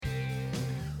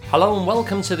Hello and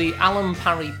welcome to the Alun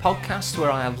Parry podcast, where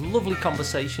I have lovely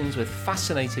conversations with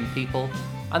fascinating people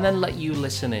and then let you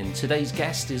listen in. Today's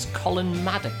guest is Colin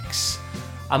Maddox.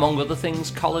 Among other things,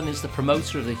 Colin is the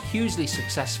promoter of the hugely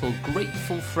successful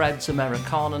Grateful Fred's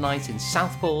Americana Night in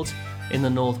Southport in the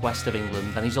northwest of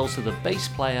England, and he's also the bass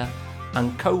player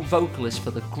and co-vocalist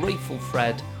for the Grateful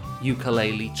Fred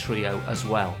ukulele trio as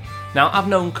well. Now, I've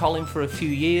known Colin for a few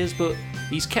years, but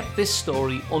he's kept this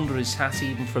story under his hat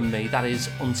even from me, that is,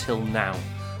 until now.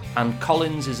 And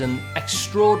Colin's is an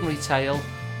extraordinary tale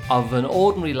of an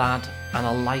ordinary lad and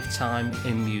a lifetime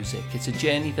in music. It's a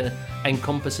journey that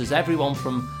encompasses everyone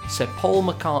from Sir Paul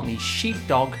McCartney's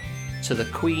Sheepdog to the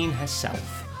Queen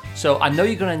herself. So I know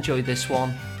you're going to enjoy this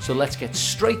one, so let's get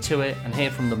straight to it and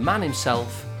hear from the man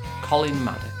himself, Colin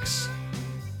Maddox.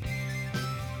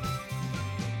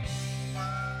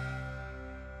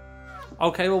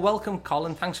 Okay, well, welcome,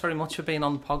 Colin. Thanks very much for being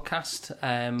on the podcast.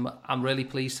 I'm really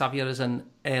pleased to have you as an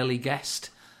early guest.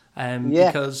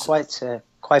 Because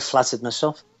quite flattered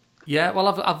myself. Yeah,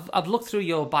 well, I've looked through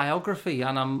your biography,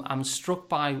 and I'm struck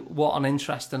by what an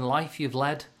interesting life you've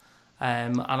led.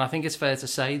 And I think it's fair to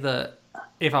say that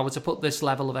if I were to put this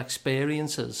level of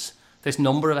experiences, this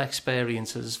number of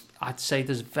experiences, I'd say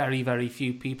there's very, very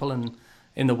few people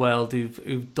in the world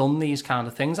who've done these kind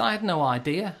of things. I had no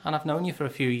idea, and I've known you for a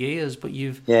few years, but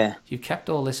you've kept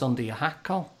all this under your hat,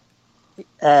 Col.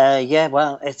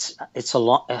 Well, it's a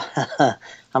lot.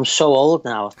 I'm so old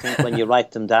now. I think when you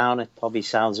write them down, it probably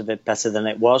sounds a bit better than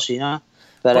it was, you know.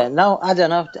 But no, I don't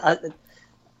know.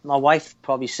 My wife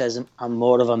probably says I'm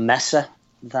more of a messer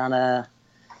than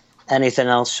anything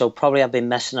else. So probably I've been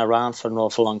messing around for an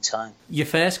awful long time. Your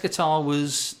first guitar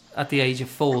was at the age of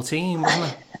 14,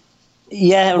 wasn't it?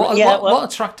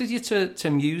 What attracted you to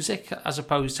music as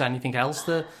opposed to anything else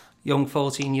that young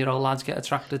 14-year-old lads get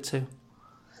attracted to?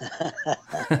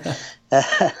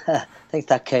 I think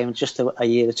that came just a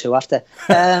year or two after.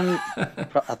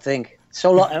 I think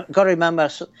so long. Got to remember,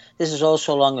 this is all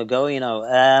so long ago. You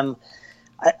know,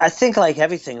 I think like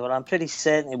everything, but I'm pretty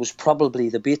certain it was probably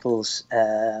the Beatles.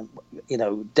 You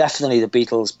know, definitely the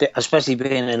Beatles, especially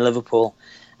being in Liverpool,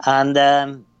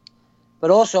 and. But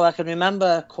also, I can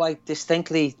remember quite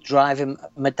distinctly driving.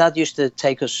 My dad used to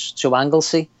take us to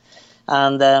Anglesey,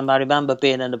 and I remember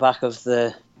being in the back of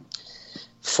the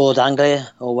Ford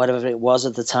Anglia or whatever it was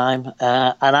at the time,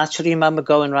 and I actually remember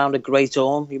going around the Great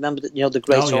Orme. You remember the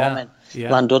Great Orme in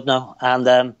Llandudno, and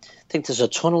I think there's a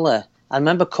tunnel there. I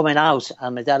remember coming out,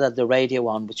 and my dad had the radio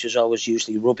on, which was always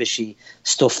usually rubbishy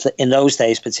stuff in those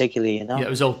days, particularly. You know, yeah,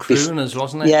 it was all crooners,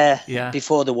 wasn't it? Yeah,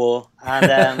 before the war,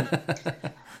 and.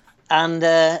 And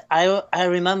I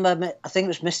remember, I think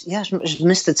it was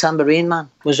Mr. Tambourine Man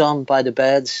was on by the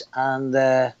Birds, and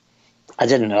I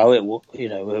didn't know who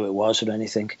it was or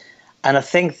anything. And I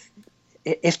think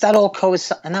if that all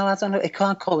coincides, no, I don't know, it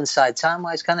can't coincide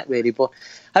time-wise, can it really? But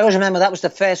I always remember that was the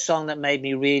first song that made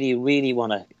me really, really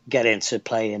want to get into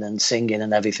playing and singing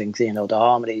and everything, you know, the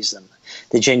harmonies and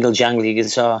the jingle-jangly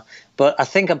guitar. But I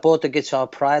think I bought the guitar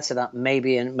prior to that,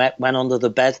 maybe, and went under the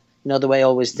bed. You know, the way I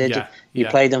always did. You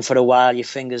played them for a while, your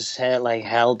fingers hurt like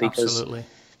hell because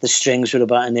the strings were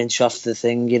about an inch off the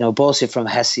thing. You know, bought it from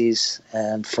Hessie's.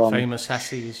 From famous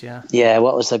Hessie's, yeah. Yeah,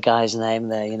 what was the guy's name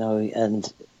there, you know,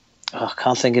 and I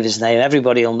can't think of his name.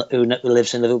 Everybody who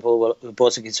lives in Liverpool who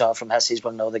bought a guitar from Hessie's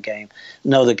will know the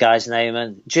guy's name.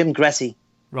 And Jim Gretty.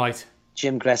 Right.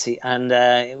 Jim Gretty, and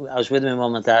I was with my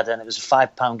mum and dad, and it was a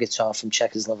 £5 guitar from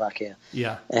Czechoslovakia.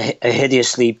 Yeah, a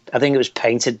hideously, I think it was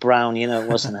painted brown, you know, it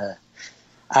wasn't a.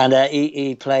 And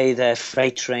he played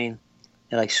Freight Train, you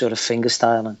know, like sort of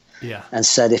fingerstyling. Yeah, and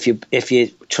said if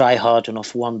you try hard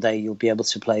enough, one day you'll be able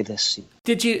to play this.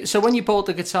 Did you? So when you bought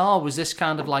the guitar, was this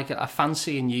kind of like a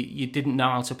fancy, and you didn't know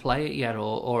how to play it yet,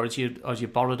 or had you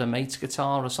borrowed a mate's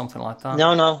guitar or something like that?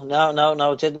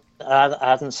 No, didn't. I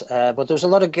hadn't. But there was a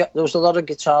lot of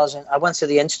guitars. I went to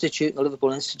the Institute, the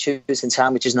Liverpool Institute in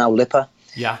town, which is now Lipper.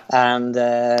 Yeah. And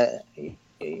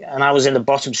I was in the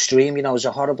bottom stream. You know, it was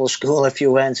a horrible school if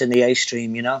you weren't in the A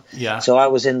stream. You know. Yeah. So I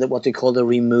was in what they call the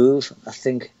remove, I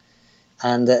think.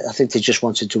 And I think they just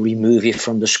wanted to remove you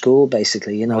from the school,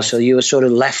 basically, you know. Right. So you were sort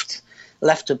of left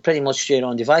to pretty much to your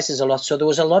own devices a lot. So there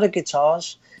was a lot of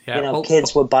guitars. Yeah, you know,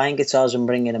 kids were buying guitars and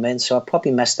bringing them in. So I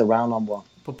probably messed around on one.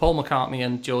 But Paul McCartney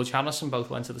and George Harrison both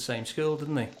went to the same school,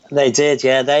 didn't they? They did,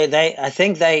 yeah. I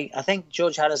think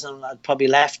George Harrison had probably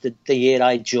left the year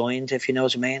I joined, if you know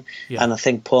what I mean. Yeah. And I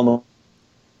think Paul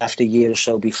left a year or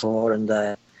so before,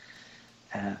 and.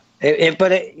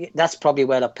 That's probably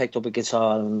where I picked up a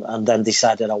guitar and then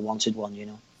decided I wanted one, you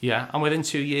know. Yeah, and within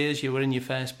 2 years you were in your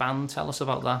first band. Tell us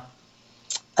about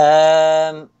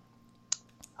that.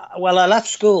 Well, I left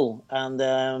school, and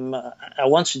I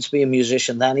wanted to be a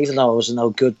musician then, even though I was no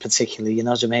good particularly. You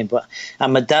know what I mean?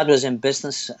 And my dad was in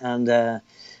business, and I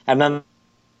remember,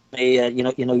 I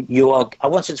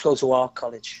wanted to go to art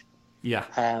college.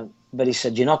 Yeah. But he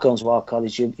said, "You're not going to art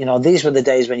college. These were the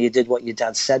days when you did what your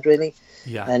dad said, really."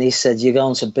 Yeah. And he said, "You're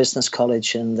going to business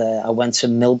college," and I went to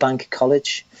Millbank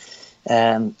College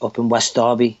up in West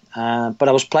Derby. But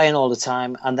I was playing all the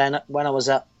time, and then when I was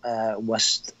at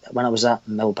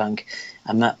Millbank,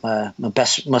 I met my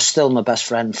best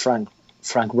friend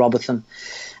Frank Robertson,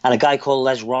 and a guy called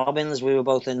Les Robbins. We were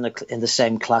both in the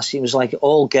same class. It was like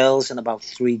all girls and about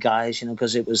 3 guys,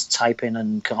 because it was typing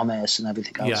and commerce and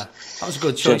everything else. Yeah, that was a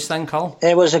good choice then, Col.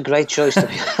 It was a great choice, to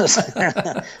be honest.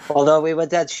 Although we were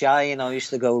dead shy, used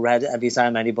to go red every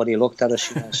time anybody looked at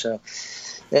us, so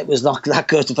it was not that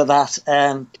good for that.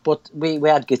 But we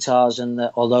had guitars, and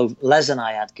although Les and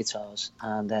I had guitars,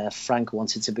 and Frank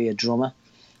wanted to be a drummer,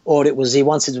 or he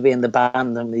wanted to be in the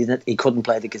band, and he couldn't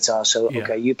play the guitar, so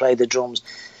okay, you play the drums.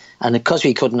 And because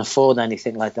we couldn't afford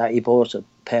anything like that, he bought a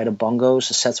pair of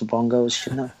bongos, a set of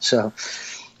bongos, So,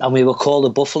 and we were called the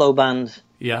Buffalo Band.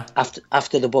 Yeah.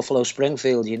 After the Buffalo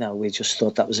Springfield, we just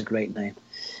thought that was a great name.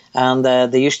 And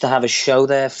they used to have a show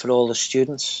there for all the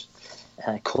students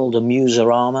called a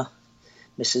Muserama,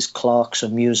 Mrs. Clark's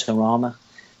Muserama.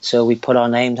 So we put our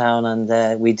name down,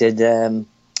 and we did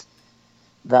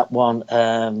that one,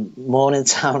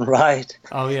 Morningtown Ride.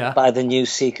 Oh, yeah. By the New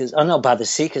Seekers. Oh, no, by the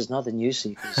Seekers, not the New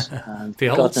Seekers. The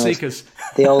old Seekers.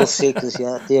 The old Seekers,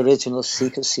 yeah. The original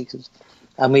Seekers.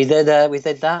 And we did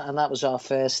that, and that was our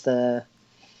first... and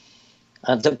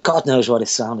God knows what it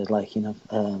sounded like,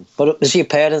 but it was your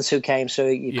parents who came, so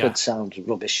you could sound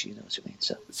rubbish, you know what I mean.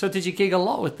 So did you gig a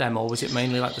lot with them, or was it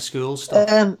mainly like the school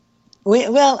stuff? We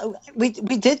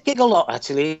did gig a lot,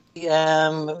 actually,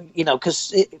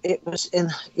 because it was in,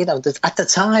 at the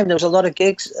time there was a lot of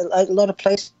gigs, a lot of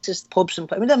places, pubs and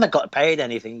we never got paid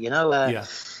anything, Yeah.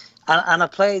 And I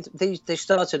played. They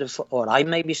started I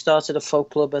maybe started a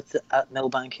folk club at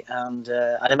Millbank, and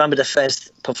I remember the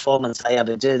first performance I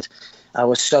ever did. I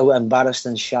was so embarrassed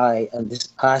and shy, and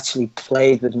I actually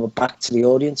played with my back to the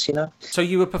audience. So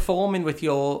you were performing with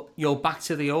your back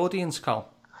to the audience, Col?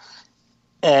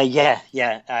 Yeah.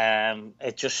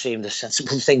 It just seemed a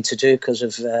sensible thing to do because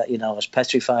of, I was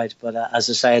petrified. But as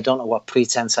I say, I don't know what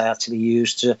pretense I actually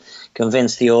used to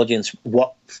convince the audience,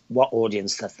 what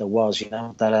audience that there was,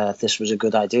 that this was a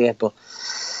good idea. But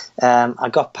I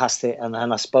got past it. And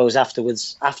then I suppose after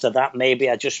that, maybe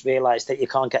I just realised that you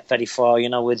can't get very far,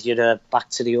 with your back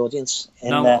to the audience.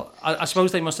 I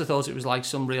suppose they must have thought it was like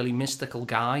some really mystical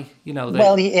guy,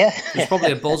 Well, yeah. There's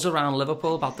probably a buzz around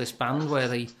Liverpool about this band where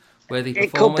they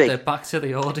perform with their back to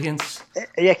the audience.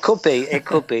 It could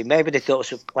be. Maybe they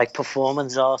thought it was like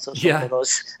performance art or something. Yeah. It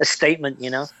was a statement,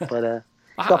 But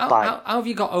how have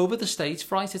you got over the stage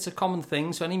fright? It's a common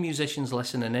thing. So any musicians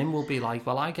listening in will be like,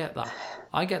 "Well, I get that.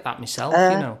 I get that myself."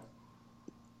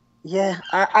 Yeah,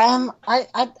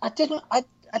 I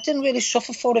didn't really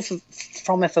suffer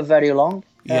from it for very long.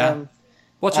 Yeah.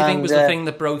 What do you think was the thing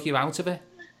that broke you out of it?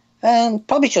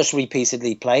 Probably just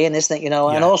repeatedly playing, isn't it? Yeah.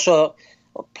 And also.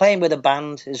 Playing with a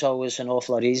band is always an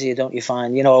awful lot easier, don't you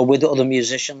find? Or with other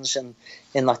musicians, and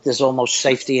in that there's almost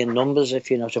safety in numbers, if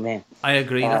you know what I mean. I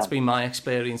agree. That's been my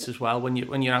experience as well. When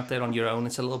you're out there on your own,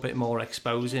 it's a little bit more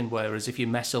exposing. Whereas if you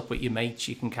mess up with your mates,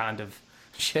 you can kind of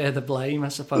share the blame, I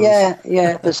suppose.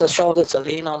 Yeah. There's a shoulder to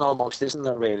lean on, almost, isn't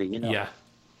there? Really, Yeah.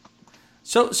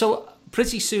 So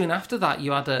pretty soon after that,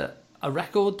 you had a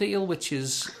record deal, which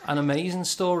is an amazing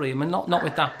story. I mean, not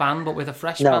with that band, but with a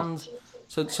fresh band.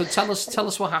 So tell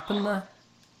us what happened there.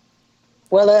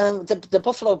 Well, the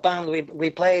Buffalo Band, we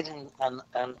played and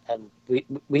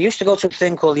we used to go to a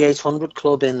thing called the 800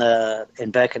 Club in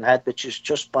Birkenhead, which is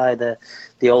just by the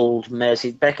old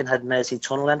Birkenhead Mersey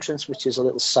Tunnel entrance, which is a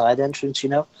little side entrance,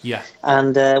 Yeah.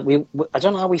 And I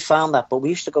don't know how we found that, but we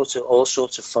used to go to all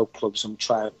sorts of folk clubs and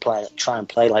try and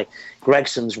play like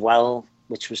Gregson's Well,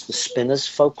 which was the Spinners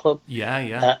folk club.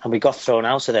 Yeah. And we got thrown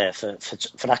out of there for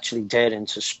actually daring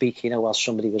to speak, while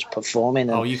somebody was performing.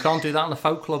 And you can't do that in a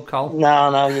folk club, Col.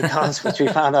 No, you can't, which we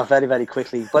found out very, very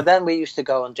quickly. But then we used to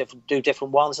go and do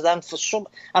different ones. And then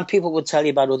and people would tell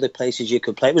you about other places you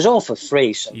could play. It was all for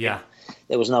free, so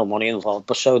there was no money involved.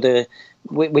 But so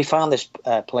we found this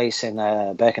place in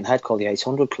Birkenhead called the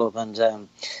 800 Club, and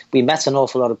we met an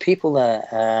awful lot of people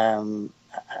there.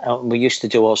 We used to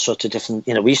do all sorts of different,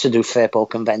 we used to do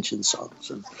Fairport Convention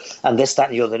songs and this, that,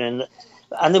 and the other.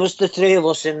 And there was the 3 of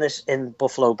us in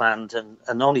Buffalo Band,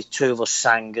 and only 2 of us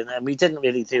sang, and we didn't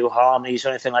really do harmonies or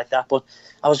anything like that. But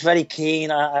I was very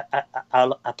keen. I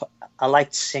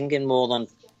liked singing more than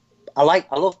I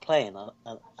love playing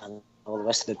and all the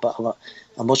rest of it, but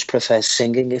I much prefer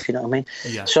singing, if you know what I mean.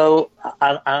 Yeah. So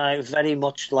I very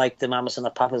much like the Mamas and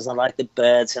the Papas, and I like the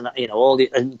Birds, and all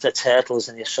the Turtles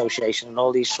and the Association and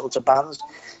all these sorts of bands,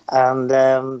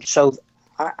 and so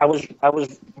I was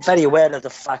very aware of the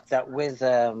fact that with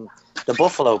the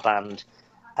Buffalo band,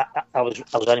 I was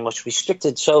very much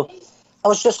restricted. So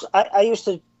I used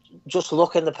to just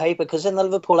look in the paper, because in the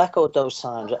Liverpool Echo at those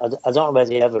times, I don't know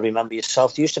whether you ever remember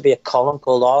yourself, there used to be a column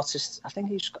called Artists. I think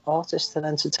it was Artists and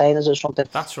Entertainers or something.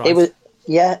 That's right.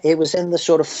 It was in the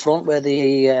sort of front where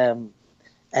the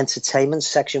entertainment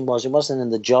section was. It wasn't in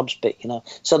the jobs bit,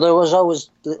 So there was always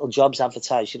little jobs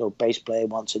advertised, bass player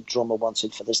wanted, drummer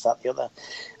wanted for this, that, the other.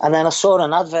 And then I saw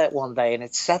an advert one day, and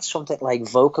it said something like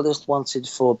vocalist wanted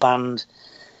for a band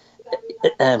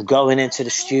going into the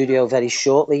studio very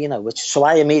shortly, so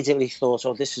I immediately thought,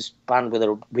 oh, this is a band with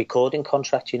a recording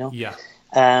contract, Yeah.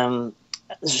 And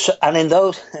in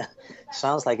those,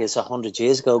 sounds like it's 100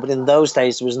 years ago, but in those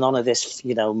days there was none of this,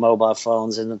 mobile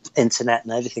phones and internet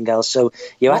and everything else. So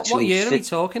what year are we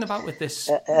talking about with this?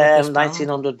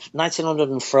 1900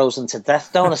 and Frozen to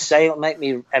Death. Don't want to say, it'll make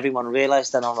everyone realise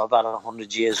that I'm about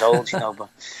 100 years old, but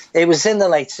it was in the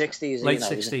late 60s. Late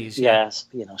 60s, yes.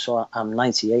 So I'm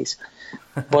 98.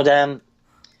 But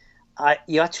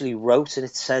you actually wrote, and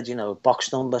it said,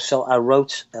 box number. So I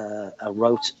wrote,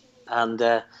 and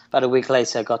about a week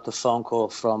later, I got the phone call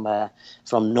from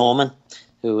Norman,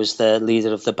 who was the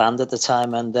leader of the band at the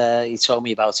time, and he told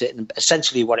me about it. And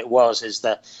essentially, what it was is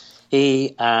that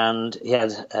he had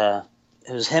it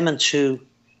was him and two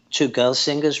girl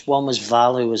singers. One was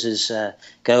Val, who was his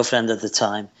girlfriend at the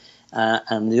time,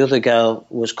 and the other girl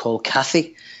was called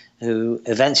Kathy, who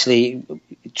eventually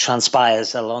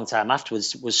transpires a long time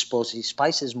afterwards was Sporty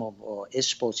Spice's mum, or is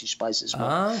Sporty Spice's mum.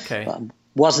 Ah, okay. But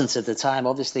wasn't at the time,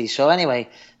 obviously. So anyway,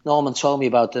 Norman told me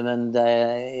about them, and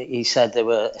he said they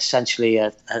were essentially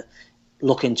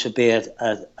looking to be a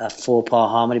 4-part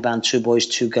harmony band, 2 boys,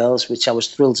 2 girls, which I was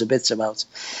thrilled to bits about.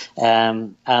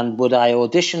 And would I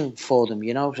audition for them,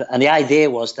 And the idea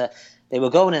was that they were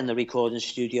going in the recording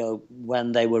studio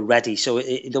when they were ready. So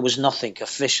there was nothing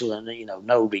official and,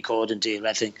 no recording deal or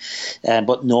anything.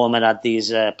 But Norman had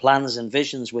these plans and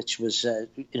visions, which was,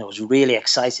 was really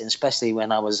exciting, especially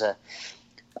when I was,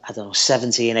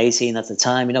 17, 18 at the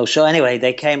time, So anyway,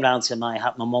 they came round to my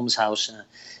mum's house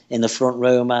in the front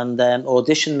room and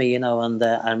auditioned me, And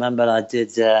I remember I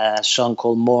did a song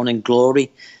called Morning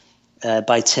Glory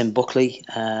by Tim Buckley,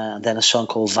 and then a song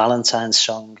called Valentine's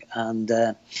Song.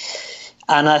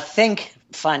 And I think,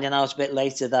 finding out a bit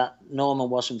later, that Norman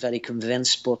wasn't very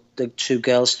convinced, but the 2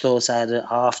 girls thought I had a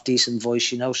half-decent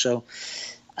voice, So,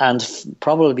 and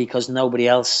probably because nobody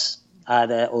else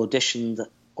either auditioned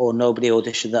or nobody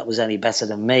auditioned that was any better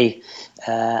than me,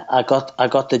 I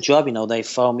got the job. They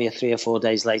phoned me 3 or 4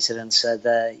 days later and said,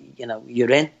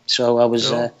 you're in. So I was.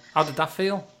 Cool. How did that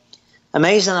feel?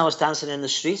 Amazing. I was dancing in the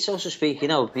street, so to speak,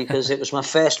 because it was my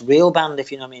first real band,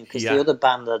 if you know what I mean, because the other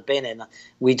band I'd been in,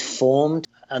 we'd formed,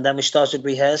 and then we started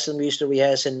rehearsing. We used to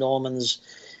rehearse in Norman's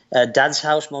mum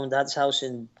and dad's house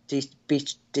in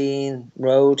Beach Dean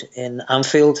Road in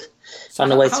Anfield. So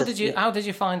how did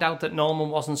you find out that Norman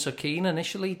wasn't so keen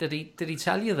initially? Did he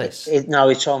tell you this? No,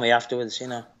 he told me afterwards,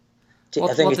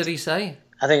 What did he say?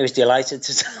 I think he was delighted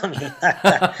to tell me.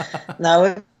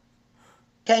 No,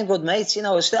 became good mates,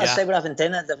 I stayed with having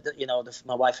dinner,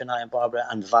 my wife and I and Barbara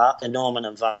and Val, and Norman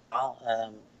and Val.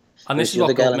 And this is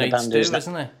what good mates do,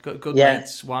 isn't it? Good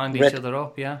mates wind each other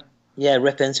up, yeah. Yeah,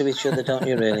 rip into each other, don't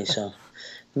you, really? So,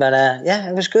 but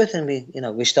it was good, and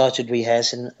we started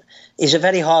rehearsing. He's a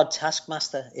very hard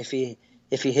taskmaster. If he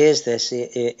hears this,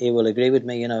 he will agree with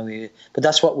me, But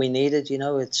that's what we needed,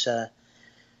 It's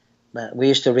we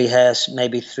used to rehearse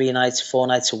maybe 3 nights, 4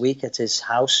 nights a week at his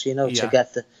house,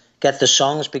 to get the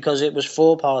songs, because it was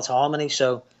 4-part harmony.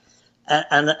 So,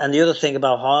 and the other thing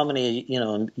about harmony,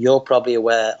 and you're probably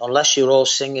aware, unless you're all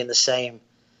singing the same,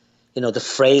 the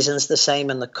phrasing's the same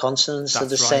and the consonants are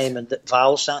the same and the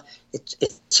vowels sound, it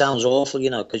sounds awful,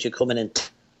 because you're coming in.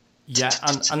 Yeah,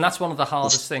 and that's one of the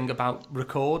hardest thing about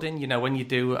recording, when you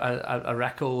do a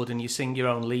record and you sing your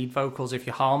own lead vocals, if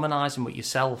you're harmonising with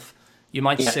yourself, you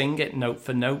might sing it note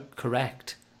for note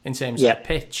correct in terms of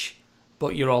pitch,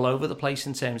 but you're all over the place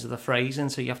in terms of the phrasing,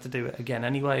 so you have to do it again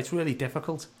anyway. It's really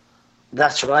difficult.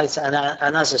 That's right,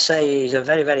 and as I say, he's a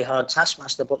very, very hard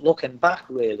taskmaster, but looking back,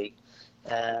 really,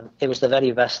 it was the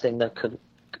very best thing that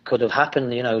could have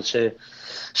happened,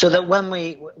 so that when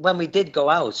we did go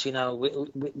out,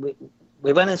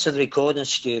 we went into the recording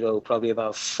studio probably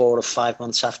about 4 or 5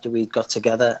 months after we got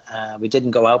together. We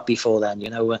didn't go out before then,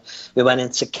 we went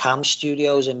into Cam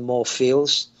Studios in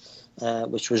Moorfields,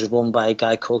 which was run by a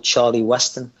guy called Charlie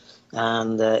Weston.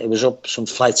 And it was up some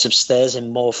flights of stairs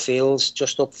in Moorfields,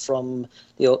 just up from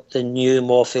the new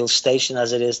Moorfields station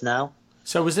as it is now.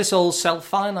 So was this all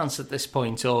self-financed at this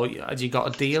point, or had you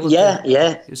got a deal? Yeah.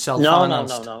 It was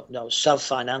self-financed? No,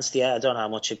 self-financed, yeah. I don't know how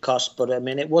much it cost, but I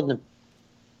mean, it wouldn't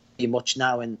be much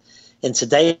now in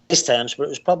today's terms, but it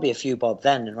was probably a few bob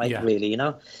then, right, really, you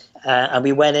know. And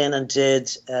we went in and did,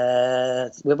 I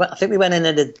think we went in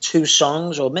and did 2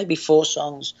 songs, or maybe 4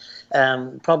 songs,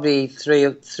 probably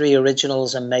three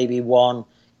originals and maybe 1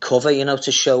 cover, you know,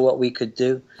 to show what we could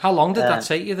do. How long did that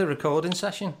take you, the recording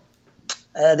session?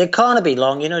 They can't be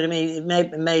long, you know what I mean?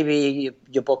 Maybe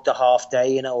you booked a half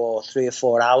day, you know, or 3 or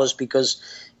 4 hours, because,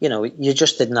 you know, you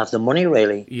just didn't have the money,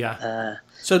 really. Yeah.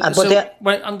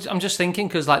 I'm just thinking,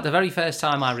 because like the very first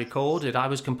time I recorded, I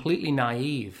was completely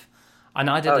naive, and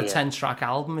I did a 10-track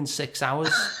album in 6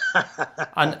 hours.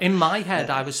 And in my head,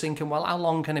 I was thinking, well, how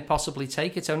long can it possibly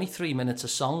take? It's only 3 minutes a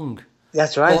song.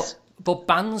 That's right. But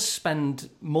bands spend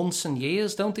months and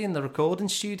years, don't they, in the recording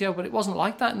studio? But it wasn't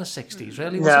like that in the 60s,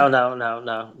 really, was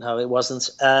it? No, it wasn't.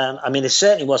 I mean, it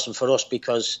certainly wasn't for us,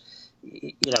 because,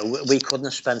 you know, we couldn't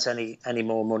have spent any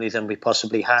more money than we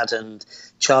possibly had. And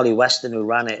Charlie Weston, who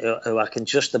ran it, who I can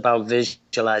just about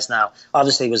visualise now,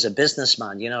 obviously was a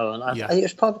businessman, you know. And he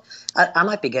was probably, I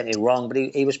might be getting it wrong, but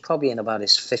he was probably in about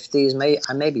his 50s,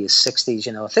 maybe his 60s,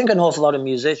 you know. I think an awful lot of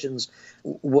musicians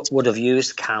would have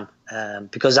used Camp,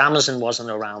 because Amazon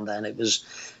wasn't around then. It was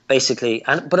basically,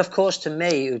 but of course, to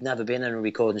me, who'd never been in a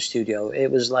recording studio, it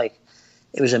was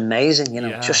amazing, you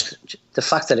know. Just the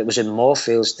fact that it was in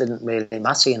Moorfields didn't really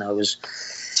matter, you know. It was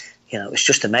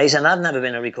just amazing. I'd never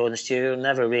been in a recording studio,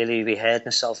 never really rehearsed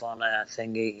myself on a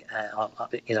thingy,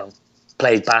 you know,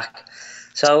 played back.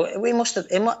 So it must have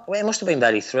been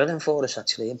very thrilling for us,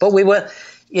 actually. But we were,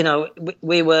 you know,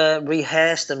 we were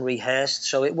rehearsed,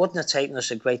 so it wouldn't have taken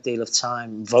us a great deal of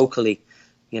time vocally,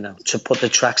 you know, to put the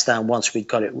tracks down once we'd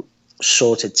got it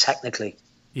sorted technically.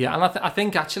 Yeah, and I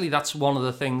think actually that's one of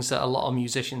the things that a lot of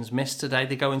musicians miss today.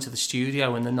 They go into the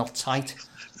studio and they're not tight.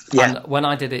 Yeah. And when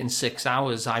I did it in 6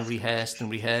 hours, I rehearsed.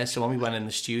 So when we went in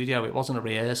the studio, it wasn't a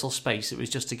rehearsal space. It was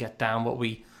just to get down what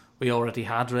we already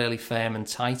had really firm and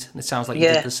tight. And it sounds like you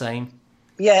did the same.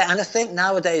 Yeah, and I think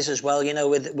nowadays as well, you know,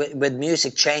 with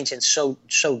music changing so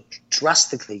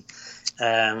drastically.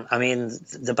 I mean,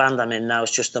 the band I'm in now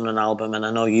has just done an album, and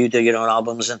I know you do your own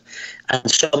albums, and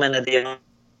so many of the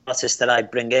artists that I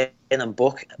bring in and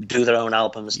book do their own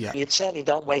albums. Yeah. You certainly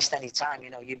don't waste any time. You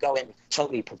know, you go in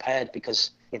totally prepared, because,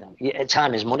 you know,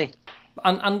 time is money.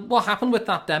 And what happened with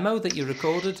that demo that you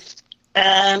recorded?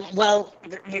 Well,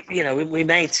 you know, we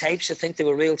made tapes. I think they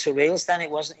were reel-to-reels then. It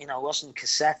wasn't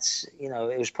cassettes. You know,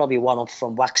 it was probably one up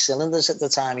from wax cylinders at the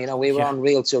time. You know, we were on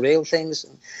reel-to-reel things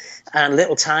and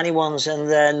little tiny ones.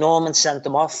 And Norman sent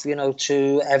them off, you know,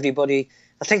 to everybody.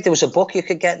 I think there was a book you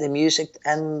could get, the music,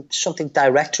 and something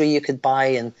directory you could buy.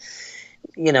 And,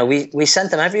 you know, we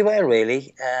sent them everywhere,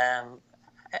 really.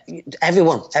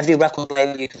 Every record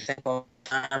label you could think of.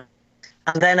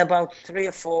 And then about 3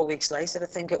 or 4 weeks later, I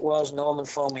think it was, Norman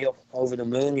phoned me up over the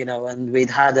moon, you know, and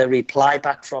we'd had a reply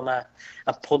back from a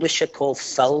publisher called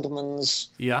Feldman's,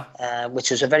 which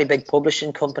was a very big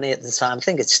publishing company at the time. I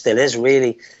think it still is,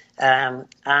 really.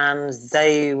 And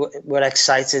they were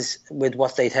excited with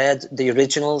what they'd heard, the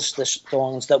originals, the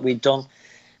ones that we'd done.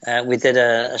 We did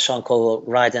a song called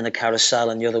Ride in a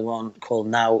Carousel, and the other one called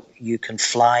Now You Can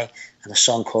Fly, and a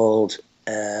song called...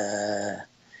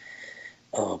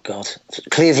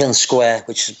 Cleveland Square,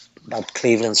 which is about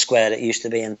Cleveland Square that used to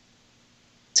be in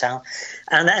town.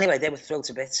 And anyway, they were thrilled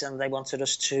to bits, and they wanted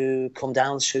us to come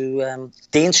down to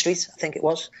Dean Street, I think it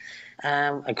was.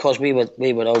 And of course, we were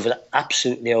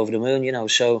absolutely over the moon, you know.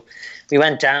 So we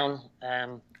went down.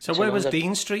 So where was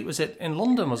Dean Street? Was it in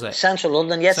London? Was it Central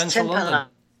London? Yes, Central London.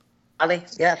 Alley.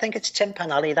 Yeah, I think it's Tin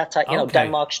Pan Alley. That type, you know,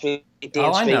 Denmark Street, Dean Street.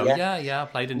 I know. Yeah, I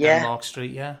played in Denmark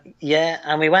Street. Yeah. Yeah,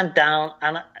 and we went down,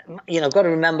 and you know, got to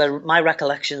remember my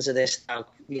recollections of this.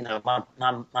 You know,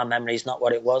 my memory is not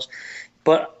what it was,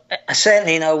 but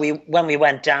certainly, you know, when we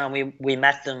went down, we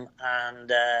met them, and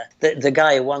the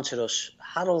guy who wanted us,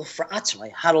 Harold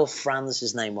Franz,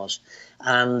 his name was,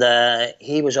 and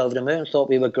he was over the moon, thought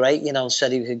we were great, you know, and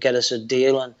said he could get us a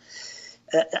deal, and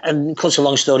cut a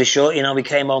long story short, you know, we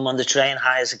came home on the train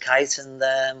high as a kite, and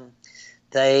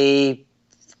they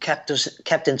kept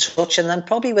in touch, and then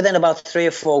probably within about 3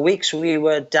 or 4 weeks we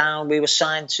were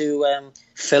signed to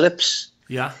Philips.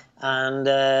 Yeah. And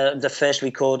the first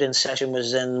recording session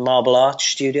was in Marble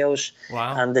Arch Studios.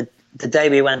 Wow. And the day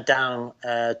we went down,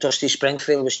 Dusty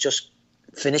Springfield was just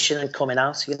finishing and coming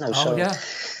out, you know.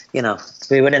 you know,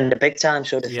 we were in the big time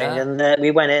sort of thing, and we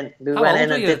went in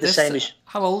and did the same.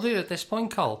 How old are you at this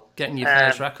point, Col? Getting your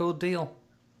first record deal?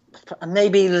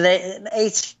 Maybe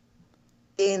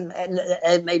 18,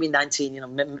 maybe 19. You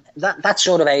know, that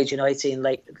sort of age. You know, 18,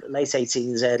 late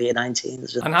 18s, early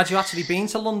 19s. And had you actually been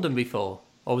to London before,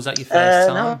 or was that your first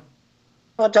time? No.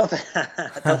 I don't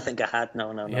think I had.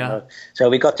 No. So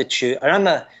we got to choose. I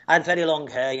remember I had very long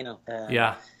hair, you know.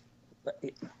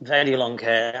 Very long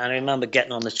hair. I remember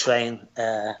getting on the train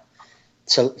to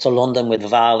London with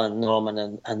Val and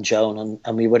Norman and Joan,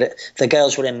 and the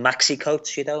girls were in maxi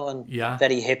coats, you know, and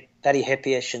very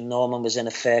hippie-ish, and Norman was in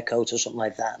a fur coat or something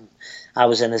like that, and I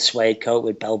was in a suede coat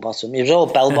with bell bottoms. It was all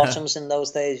bell bottoms in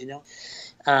those days, you know.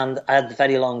 And I had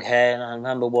very long hair, and I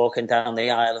remember walking down the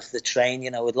aisle of the train,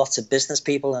 you know, with lots of business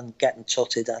people and getting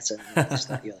tutted at, and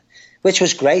which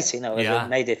was great, you know. It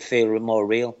made it feel more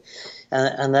real.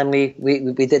 And then we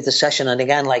did the session, and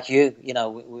again, like you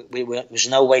know, there was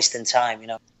no wasting time, you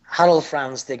know. Harold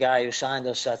Franz, the guy who signed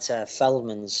us at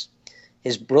Feldman's,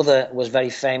 his brother was very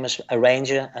famous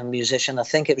arranger and musician. I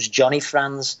think it was Johnny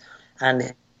Franz,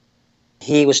 and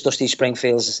he was Dusty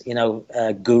Springfield's, you know,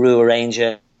 guru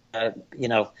arranger. You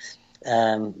know,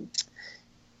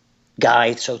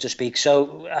 guide, so to speak.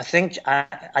 So I think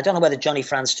I don't know whether Johnny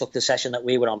Franz took the session that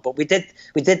we were on, but we did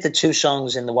the two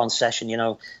songs in the one session. You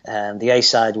know, the A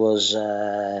side was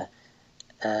 "Ride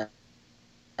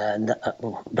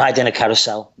in a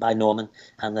Carousel" by Norman,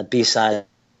 and the B side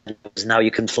was "Now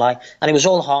You Can Fly," and it was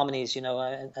all harmonies. You know,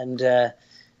 and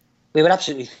we were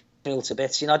absolutely thrilled to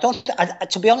bits. You know,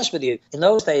 to be honest with you, in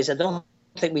those days, I don't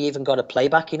think we even got a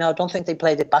playback. You know, I don't think they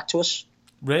played it back to us.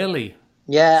 Really?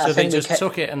 Yeah. So they just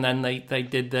took it and then they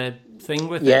did their thing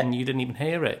with it, and you didn't even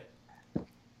hear it.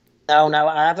 No,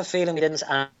 I have a feeling we didn't,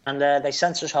 and they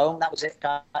sent us home. That was it.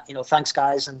 You know, thanks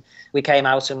guys, and we came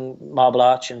out and Marble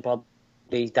Arch and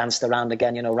probably danced around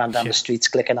again. You know, ran down the streets,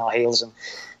 clicking our heels, and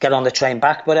get on the train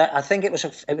back. But I think it was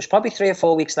probably 3 or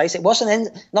 4 weeks later. It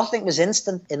wasn't nothing was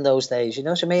instant in those days. You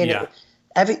know what I mean? Yeah.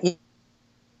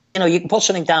 You know, you can put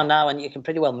something down now and you can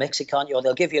pretty well mix it, can't you? Or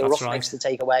they'll give you a rough mix to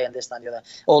take away and this, that, and the other.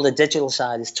 All the digital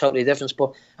side is totally different.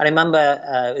 But I remember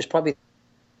it was probably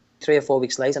 3 or 4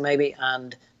 weeks later maybe,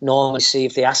 and Norman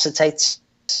received the acetates.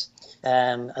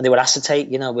 And they were acetate,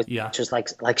 you know, which was like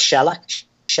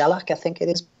shellac, I think it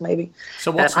is, maybe.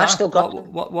 So what's that? I've still got...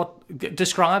 What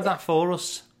describe that for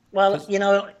us. Well, you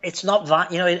know, it's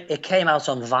not you know, it came out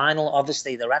on vinyl.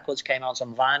 Obviously, the records came out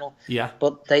on vinyl. Yeah.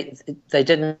 But they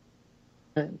didn't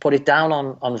put it down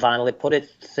on vinyl. They put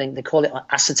they call it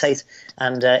acetate,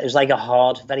 and it was like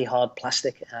a very hard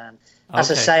plastic. As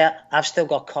I say, I've still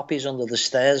got copies under the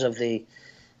stairs of the.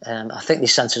 I think they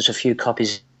sent us a few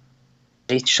copies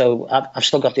each, so I've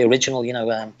still got the original. You know,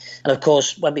 and of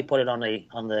course, when we put it on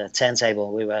the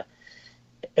turntable, we were.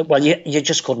 Well, you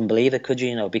just couldn't believe it, could you?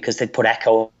 You know, because they'd put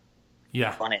echo.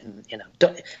 On it, and you know,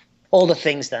 all the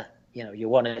things that. You know, you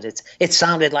wanted it. It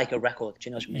sounded like a record. Do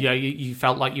you know what I mean? Yeah, you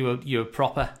felt like you were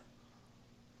proper.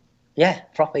 Yeah,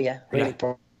 proper. Yeah, really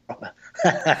proper.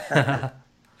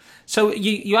 So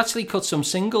you actually cut some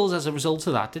singles as a result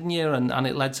of that, didn't you? And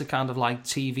it led to kind of like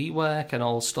TV work and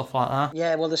all stuff like that.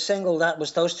 Yeah, well, the single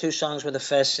those two songs were the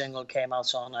first single, came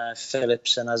out on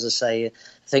Philips, and as I say, I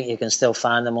think you can still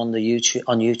find them on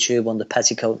YouTube under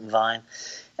Petticoat and Vine.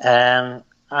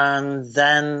 And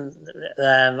then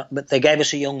but they gave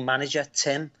us a young manager,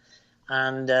 Tim,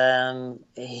 and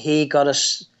he phoned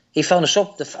us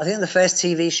up. I think the first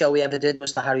TV show we ever did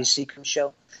was the Harry Seacombe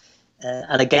show.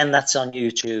 And again, that's on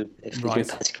YouTube. If you do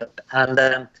Petticoat.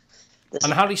 And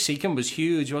Harry Seacombe was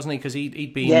huge, wasn't he? Because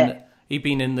he'd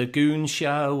been in the Goon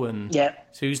show, and so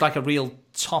he was like a real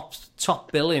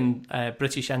top billing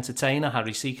British entertainer,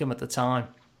 Harry Seacombe, at the time.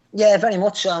 Yeah, very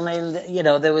much so. I mean, you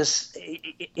know, it was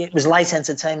light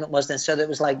entertainment, wasn't it? So it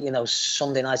was like, you know,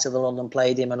 Sunday nights at the London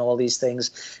Palladium and all these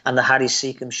things, and the Harry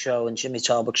Seacombe show and Jimmy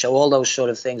Tarbuck show, all those sort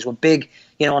of things were big.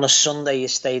 You know, on a Sunday you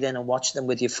stayed in and watched them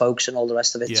with your folks and all the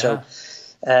rest of it. Yeah. So,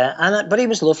 but he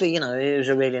was lovely. You know, he was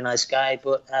a really nice guy.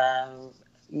 But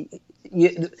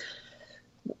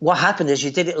what happened is you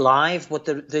did it live with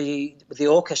the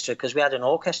orchestra, because we had an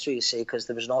orchestra, you see, because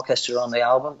there was an orchestra on the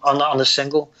album, on the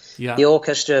single. Yeah. The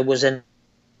orchestra was in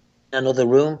another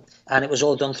room, and it was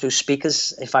all done through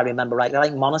speakers, if I remember right. They're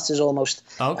like monitors almost.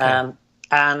 Okay.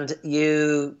 And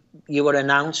you were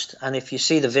announced, and if you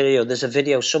see the video, there's a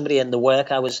video. Somebody in the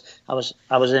work, I was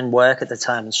in work at the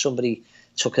time, and somebody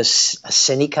took a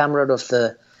cine camera of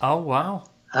the. Oh wow.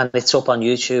 And it's up on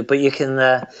YouTube. But you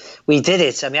can, we did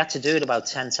it, and we had to do it about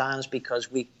 10 times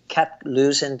because we kept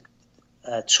losing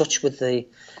touch with the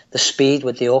speed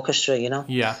with the orchestra, you know?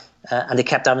 Yeah. And they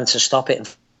kept having to stop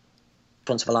it and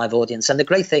front of a live audience. And the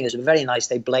great thing is, very nice,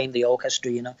 they blame the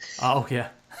orchestra, Oh, yeah.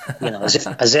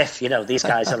 as if these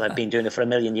guys have been doing it for a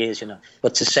million years,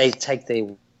 But to say, take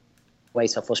the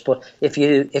weight off us. But if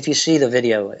you see the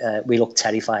video, we look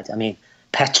terrified. I mean,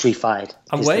 petrified.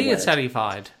 And were you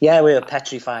terrified? Yeah, we were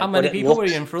petrified. How many people were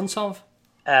you in front of?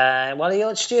 Well,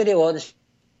 the studio audience,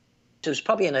 it was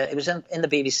probably in the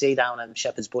BBC down in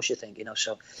Shepherd's Bush, I think,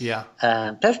 So yeah,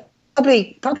 there's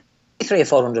probably 300 or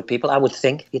 400 people, I would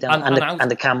think,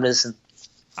 and the cameras and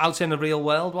out in the real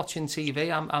world watching TV.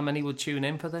 How many would tune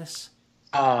in for this?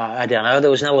 I don't know.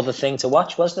 There was no other thing to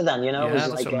watch, was there? Then yeah, it was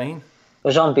that's what I mean. It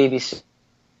was on BBC,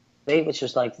 which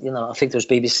was I think there was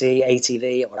BBC,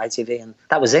 ATV or ITV, and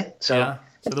that was it. So yeah,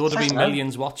 so there would have been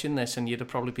millions watching this, and you'd have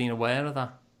probably been aware of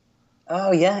that.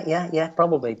 Oh yeah,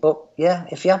 probably. But yeah,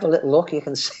 if you have a little look, you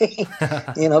can see,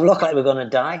 look like we're going to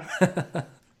die.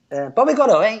 But we got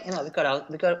away,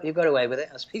 you got away with it,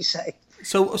 as we say.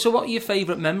 So what are your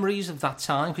favourite memories of that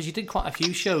time? Because you did quite a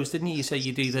few shows, didn't you? You say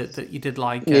you did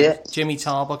like Jimmy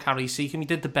Tarbuck, Harry Seacombe. You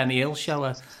did the Benny Hill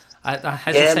show. I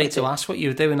hesitate to ask what you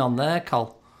were doing on there,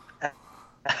 Col.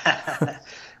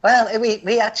 Well, we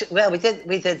did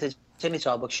the Jimmy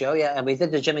Tarbuck show, and we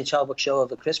did the Jimmy Tarbuck show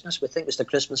over Christmas. We think it was the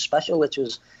Christmas special, which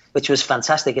was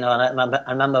fantastic, And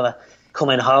I remember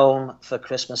coming home for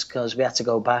Christmas because we had to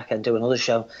go back and do another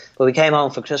show. But we came home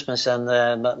for Christmas, and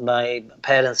my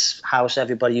parents' house,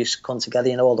 everybody used to come together,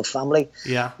 all the family,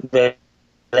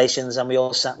 relations, and we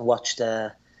all sat and watched.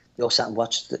 The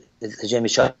Jimmy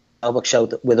Tarbuck show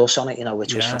with us on it,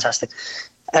 which was fantastic.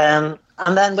 And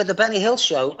then with the Benny Hill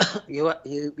show, you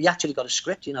actually got a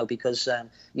script, because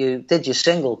you did your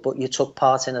single, but you took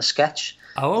part in a sketch.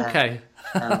 Oh, okay.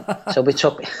 So we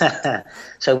took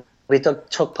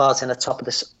took part in the top of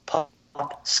the pop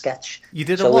sketch. You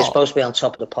did so what? We're supposed to be on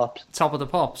top of the pop. Top of the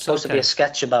pop. Supposed to be a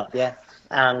sketch about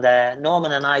And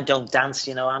Norman and I don't dance.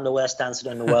 I'm the worst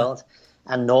dancer in the world,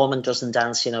 and Norman doesn't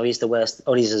dance. He's the worst,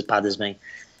 or he's as bad as me.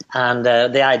 And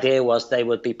the idea was they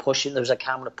would be pushing. There was a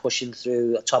camera pushing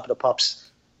through a Top of the Pops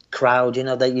crowd.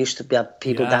 They used to have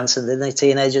people dancing, didn't they?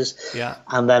 Teenagers. Yeah.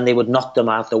 And then they would knock them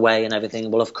out of the way and everything.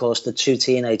 Well, of course, the two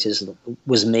teenagers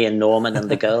was me and Norman and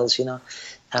the girls.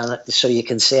 And so you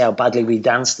can see how badly we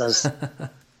danced as.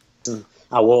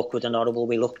 How awkward and horrible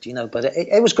we looked, But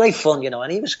it was great fun,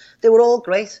 And they were all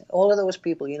great. All of those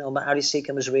people, Harry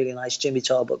Seacombe was really nice. Jimmy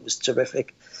Tarbuck was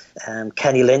terrific.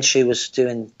 Kenny Lynch, who was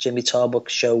doing Jimmy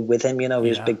Tarbuck's show with him, he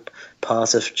was a big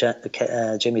part of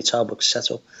Jimmy Tarbuck's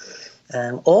setup.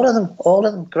 All of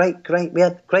them, great. We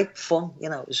had great fun, It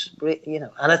was,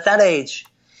 And at that age,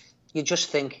 you just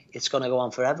think it's going to go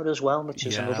on forever as well, which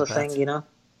is another thing,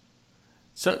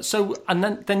 So and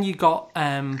then you got.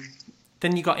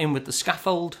 Then you got in with the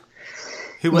Scaffold,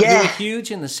 who were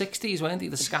huge in the 60s, weren't they?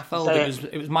 The Scaffold.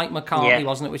 It was Mike McCartney,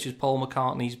 wasn't it? Which is Paul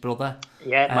McCartney's brother.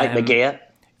 Yeah, Mike McGear.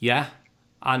 Yeah.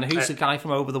 And who's the guy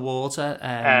from Over the Water?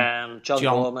 John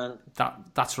Gorman.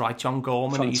 That's right, John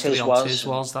Gorman. From Who used to be on Tiz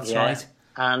Was, that's right.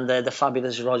 And the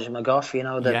fabulous Roger McGough,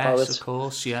 the poet. Yes, of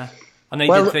course, yeah. And they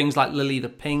did things like Lily the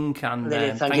Pink and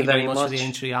Thank You Very Much for the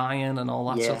Aintree Iron and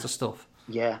all that sort of stuff.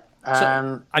 Yeah.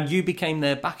 And you became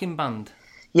their backing band.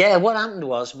 Yeah, what happened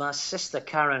was my sister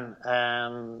Karen,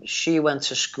 she went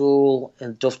to school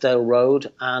in Dovedale Road,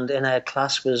 and in her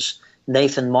class was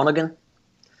Nathan Monaghan,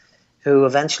 who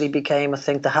eventually became, I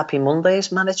think, the Happy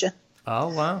Mondays manager. Oh,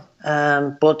 wow.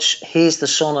 But he's the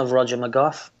son of Roger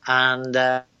McGough, and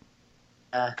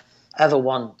ever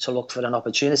want to look for an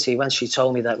opportunity. When she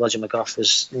told me that Roger McGough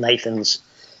was Nathan's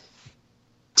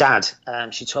dad,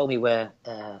 she told me where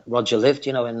Roger lived,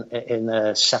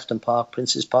 in Sefton Park,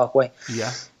 Prince's Parkway.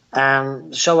 Yeah.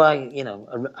 So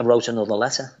I wrote another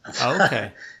letter. Oh,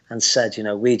 okay. And said,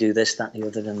 we do this, that, and the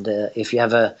other. And if you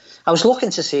ever, I was looking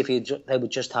to see if they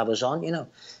would just have us on,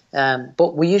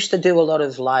 But we used to do a lot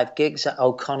of live gigs at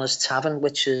O'Connor's Tavern,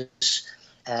 which is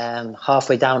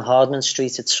halfway down Hardman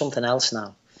Street. It's something else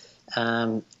now.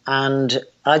 And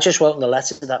I just wrote in the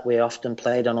letter that we often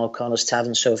played on O'Connor's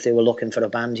Tavern, so if they were looking for a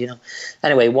band,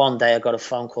 Anyway, one day I got a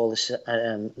phone call,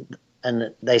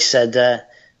 and they said,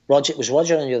 Roger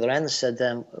on the other end, said,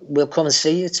 we'll come and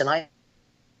see you tonight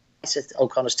at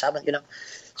O'Connor's Tavern,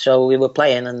 So we were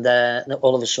playing, and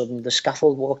all of a sudden the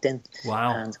Scaffold walked in.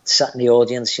 Wow. And sat in the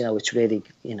audience, which really,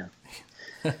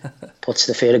 puts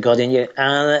the fear of God in you.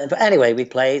 But anyway, we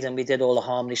played and we did all the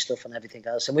harmony stuff and everything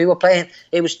else. And we were playing,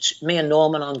 it was me and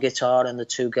Norman on guitar and the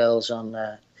two girls on,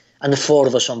 and the four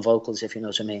of us on vocals, if you know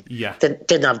what I mean. Yeah.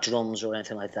 Didn't have drums or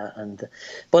anything like that.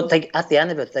 But at the end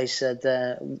of it, they said,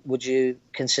 would you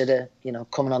consider,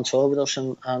 coming on tour with us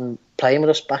and playing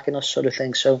with us, backing us, sort of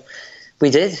thing. So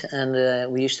we did.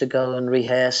 And we used to go and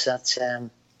rehearse at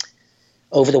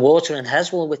over the water in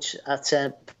Heswell, which at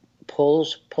Paul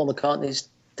McCartney's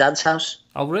dad's house.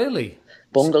 Oh, really?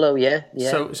 Bungalow, yeah.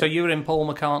 So you were in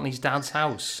Paul McCartney's dad's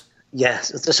house? Yes.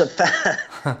 There's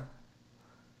a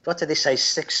what did they say?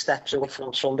 6 steps away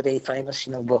from somebody famous,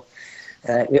 but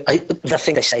I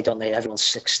think they say, don't they? Everyone's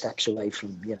 6 steps away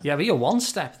from. Yeah, but you're 1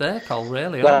 step there, Col,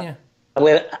 really, well, aren't you?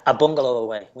 We're a bungalow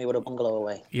away. We were a bungalow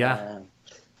away. Yeah.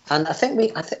 And I think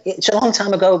it's a long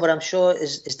time ago, but I'm sure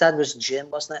his dad was Jim,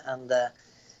 wasn't it? And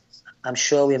I'm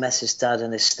sure we met his dad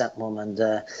and his stepmom. And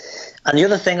the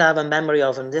other thing I have a memory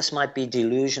of, and this might be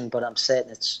delusion, but I'm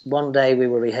certain it's one day we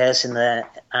were rehearsing there,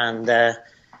 and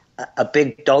a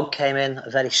big dog came in, a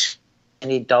very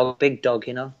skinny dog, big dog,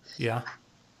 Yeah.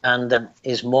 And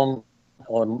his mum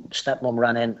or stepmom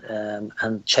ran in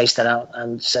and chased it out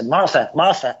and said,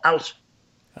 Martha, out.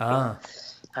 Ah.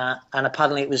 And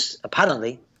apparently it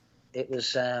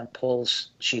was Paul's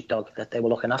sheepdog that they were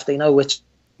looking after, which...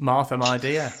 Martha, my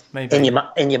dear, maybe. In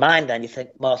your mind, then, you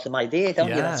think, Martha, my dear, don't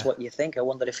you? Yeah. That's what you think. I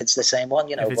wonder if it's the same one,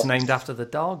 If it's named after the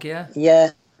dog, yeah. Yeah,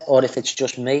 or if it's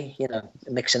just me,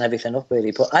 mixing everything up,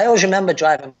 really. But I always remember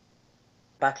driving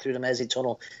back through the Mersey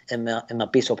Tunnel in my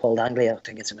beat-up old Anglia,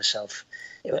 thinking to myself,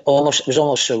 it was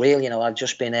almost surreal, I'd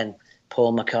just been in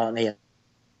Paul McCartney and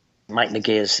Mike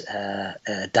McGee's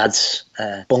dad's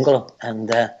bungalow,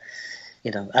 and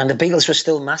and the Beatles were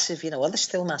still massive, well, they're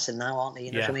still massive now, aren't they?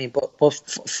 You know what I mean?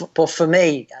 But for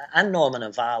me, and Norman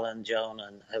and Val and Joan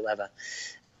and whoever,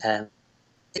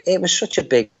 it was such a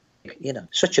big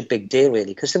deal,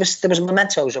 really, because there was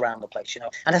mementos around the place,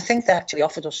 and I think they actually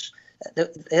offered us.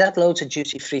 They had loads of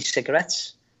duty-free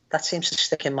cigarettes. That seems to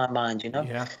stick in my mind,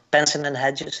 Yeah. Benson and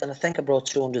Hedges, and I think I brought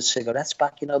 200 cigarettes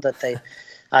back, that they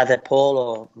either Paul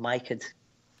or Mike had,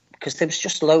 because there was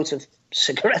just loads of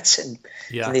cigarettes in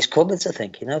these cupboards, I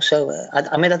think, So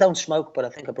I mean, I don't smoke, but I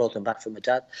think I brought them back from my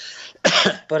dad.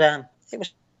 But it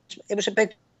was a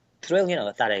big thrill,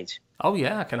 at that age. Oh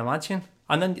yeah, I can imagine.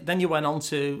 And then you went on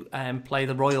to play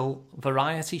the Royal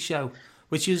Variety Show,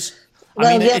 which is.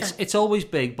 It's always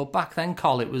big, but back then,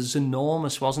 Col, it was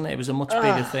enormous, wasn't it? It was a much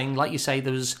bigger thing. Like you say,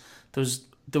 there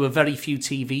were very few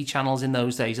TV channels in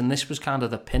those days, and this was kind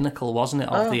of the pinnacle, wasn't it,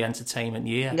 of the entertainment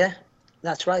year? Yeah,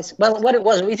 that's right. Well, what it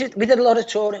was, we did a lot of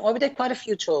touring. Well, we did quite a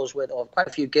few tours quite a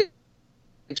few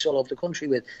gigs all over the country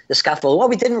with the Scaffold. What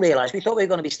we didn't realise, we thought we were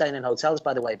going to be staying in hotels,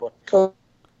 by the way, but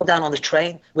down on the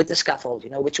train with the Scaffold,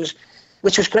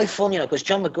 which was great fun, because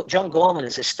John Gorman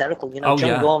is hysterical,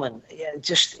 John Gorman, he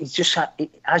just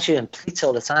has you in pleats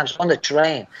all the time. So on the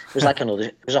train, it was like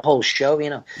it was a whole show,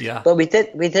 Yeah. But we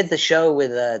did the show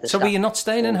with the. So were you not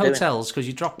staying in hotels because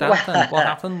you dropped out? Then what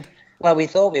happened? Well, we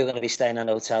thought we were going to be staying in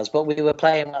hotels, but we were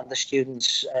playing at the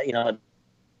students,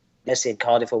 in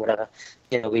Cardiff or whatever.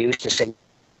 We used to sing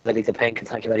 "Lily the Pink" and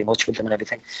 "Thank You Very Much" with them and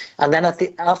everything. And then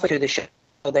halfway through the show,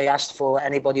 they asked for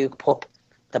anybody who could put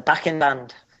the backing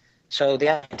band. So the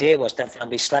idea was that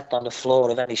we slept on the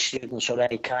floor of any students or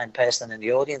any kind person in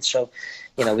the audience. So,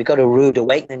 we got a rude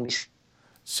awakening.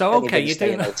 So okay, you're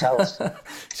doing hotels.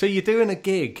 So you're doing a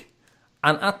gig,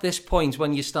 and at this point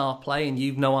when you start playing,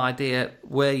 you've no idea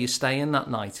where you're staying that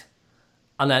night,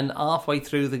 and then halfway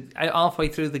through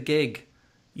the gig,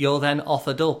 you're then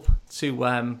offered up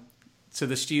to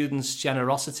the students'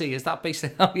 generosity. Is that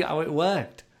basically how it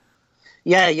worked?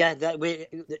 Yeah.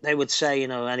 They would say,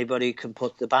 anybody can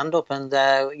put the band up, and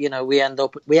we ended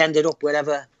up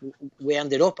wherever we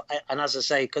ended up. And as I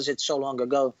say, because it's so long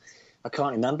ago, I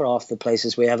can't remember half the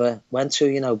places we ever went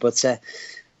to, But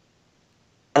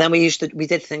and then we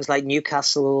did things like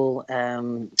Newcastle.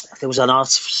 There was an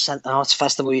arts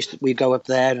festival. We'd go up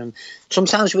there, and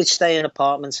sometimes we'd stay in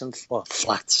apartments and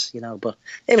flats, But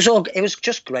it was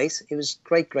just great. It was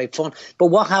great fun. But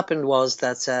what happened was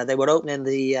that they were opening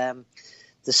the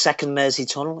second Mersey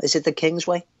Tunnel. Is it the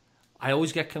Kingsway? I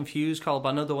always get confused, Col, but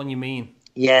I know the one you mean.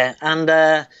 Yeah,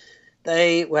 and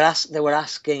they were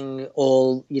asking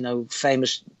all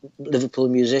famous Liverpool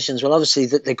musicians. Well, obviously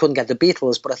they couldn't get the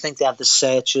Beatles, but I think they had the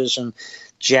Searchers and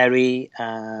Jerry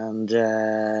and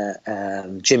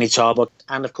Jimmy Tarbuck,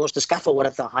 and of course the Scaffold were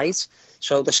at the height.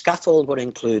 So the Scaffold were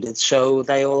included. So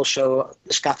the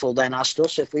Scaffold then asked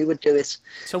us if we would do it.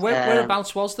 So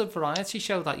whereabouts was the variety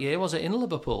show that year? Was it in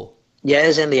Liverpool? Yeah,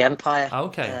 it's in the Empire.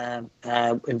 Okay.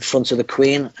 In front of the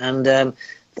Queen, and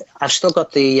I've still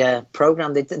got the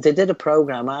program. They did a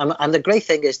program, and the great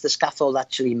thing is the Scaffold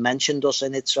actually mentioned us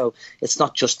in it. So it's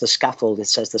not just the Scaffold; it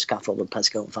says the Scaffold and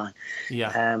Petticoat and Fine.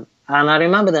 Yeah. And I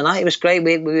remember the night; it was great.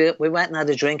 We went and had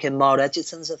a drink in Mar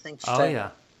Edgerton's, I think. Oh yeah.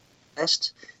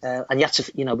 And you had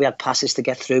to, we had passes to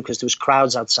get through because there was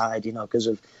crowds outside, because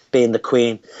of being the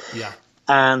Queen. Yeah.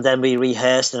 And then we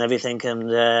rehearsed and everything,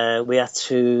 and we had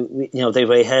to, they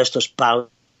rehearsed us bowing,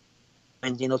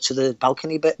 to the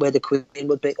balcony bit where the Queen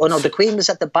would be. Oh no, the Queen was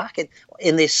at the back,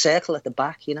 in this circle at the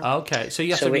back, Okay, so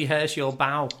you have to rehearse your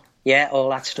bow. Yeah, all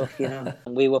that stuff, And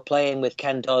we were playing with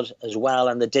Ken Dodd as well,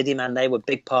 and the Diddy Men, they were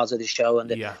big parts of the show. And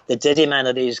the Diddy Men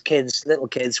are these kids, little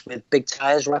kids with big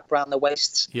tyres wrapped around their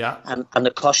waists, and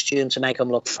the costume to make them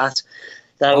look fat.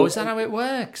 So, is that how it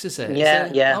works, is it? Yeah,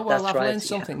 yeah. Oh, well, that's I've learned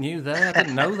something new there. I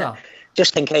didn't know that.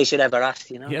 Just in case you'd ever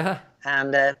asked, Yeah.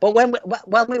 And but when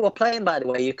we were playing, by the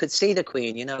way, you could see the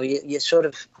Queen. You sort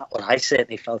of, well, I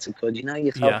certainly felt it good. You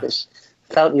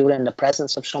felt you were in the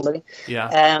presence of somebody.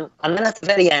 Yeah. And then at the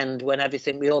very end, when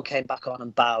we all came back on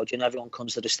and bowed, everyone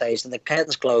comes to the stage and the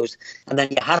curtains closed, and then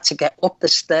you had to get up the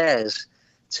stairs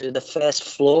to the first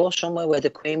floor somewhere where the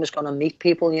Queen was going to meet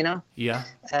people. Yeah.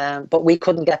 But we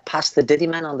couldn't get past the Diddy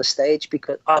Men on the stairs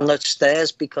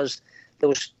because there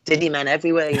was Diddy Men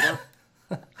everywhere.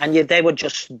 And they were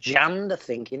just jammed, I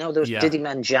think. There was Diddy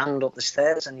Men jammed up the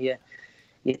stairs, and you're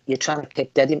trying to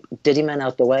kick Diddy Men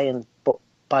out the way, but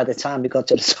by the time we got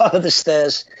to the top of the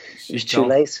stairs, it was too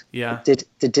late. Yeah.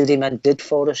 The Diddy Men did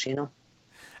for us,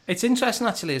 It's interesting,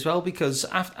 actually, as well, because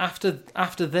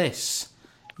after this,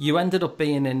 you ended up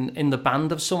being in the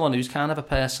band of someone who's kind of a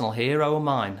personal hero of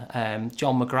mine,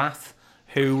 John McGrath,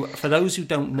 who, for those who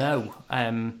don't know...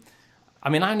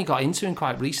 I only got into him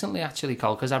quite recently, actually,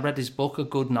 Cole, because I read his book, A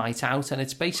Good Night Out, and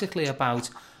it's basically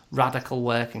about radical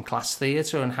working class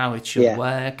theatre and how it should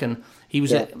work. And he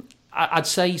was, I'd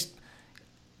say,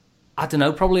 I don't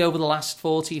know, probably over the last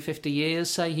 40, 50 years,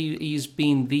 say, he's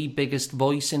been the biggest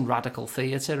voice in radical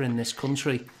theatre in this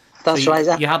country. That's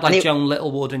right. You had Joan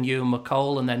Littlewood and Ewan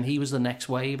McCall, and then he was the next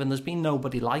wave, and there's been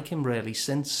nobody like him really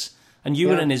since. And you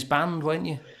were in his band, weren't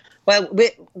you? Well,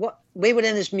 we were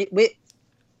in his...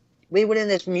 We were in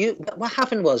this what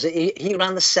happened was he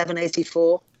ran the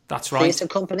 784 That's right. theatre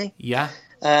company. Yeah.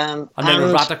 And they're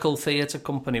a radical theatre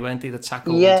company, weren't they, that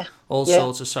tackled all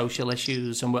sorts of social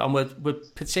issues and were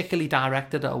particularly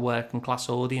directed at a working class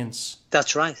audience.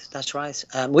 That's right.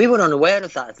 We were unaware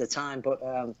of that at the time, but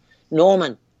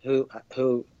Norman, who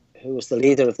was the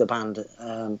leader of the band,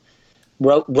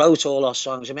 wrote all our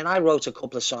songs. I wrote a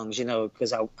couple of songs,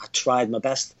 because I tried my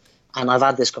best. And I've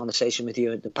had this conversation with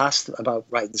you in the past about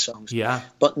writing songs. Yeah.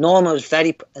 But Norma was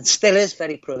and still is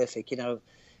very prolific, and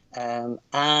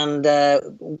I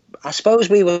suppose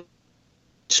we were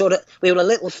a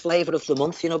little flavour of the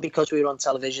month, because we were on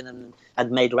television and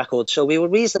had made records. So we were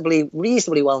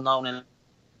reasonably well known in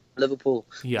Liverpool.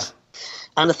 Yeah.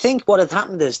 And I think what had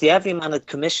happened is the Everyman had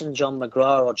commissioned John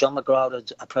McGraw, or John McGraw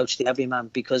had approached the Everyman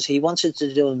because he wanted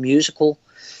to do a musical,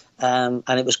 and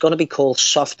it was going to be called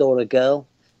Soft or a Girl.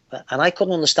 And I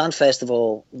couldn't understand, first of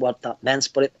all, what that meant,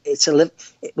 but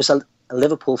it was a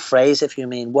Liverpool phrase, if you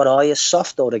mean, what are you,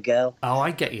 soft or a girl? Oh,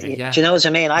 I get you, yeah. Do you know what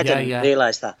I mean? I didn't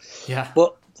realise that. Yeah.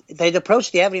 But they'd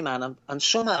approached the Everyman, and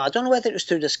somehow, I don't know whether it was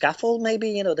through the scaffold,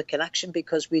 maybe, the connection,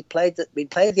 because we'd played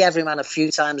the Everyman a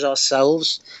few times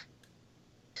ourselves.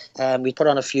 We put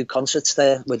on a few concerts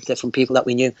there with different people that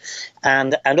we knew.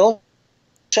 And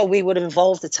also we were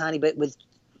involved a tiny bit with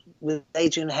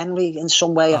Adrian Henry in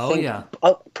some way, I think. Yeah.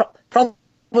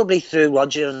 Probably through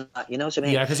Roger and that, you know what I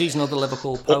mean? Yeah, because he's another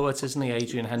Liverpool poet, isn't he,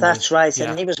 Adrian Henry? That's right, yeah.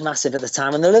 And he was massive at the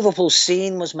time. And the Liverpool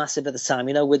scene was massive at the time,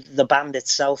 with the band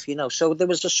itself, So there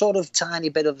was a sort of tiny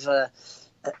bit of, a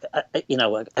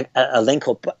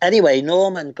link-up. But anyway,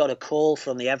 Norman got a call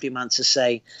from the Everyman to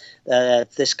say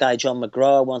this guy, John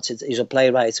McGraw, he's a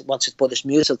playwright, wanted to put this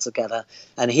musical together.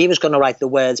 And he was going to write the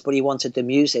words, but he wanted the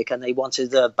music, and they wanted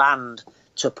the band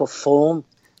to perform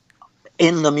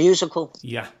in the musical.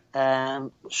 Yeah.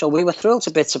 So we were thrilled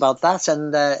to bits about that,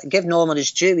 and give Norman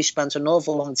his due. He spent an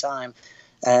awful long time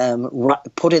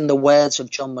putting the words of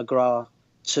John McGraw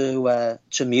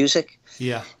to music.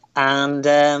 Yeah. And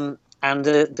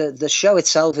the show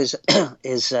itself is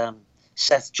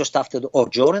set just after or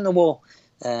during the war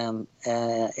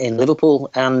in Liverpool,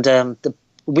 and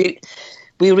we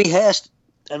rehearsed.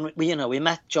 And we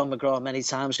met John McGraw many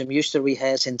times, and we used to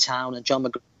rehearse in town, and John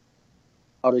McGraw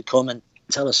would come and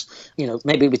tell us,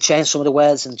 maybe we'd change some of the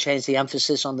words and change the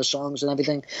emphasis on the songs and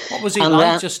everything. What was he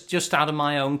like, just out of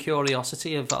my own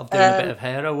curiosity of doing a bit of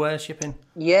hero worshipping?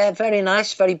 Yeah, very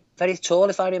nice, very, very tall,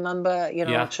 if I remember,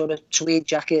 sort of tweed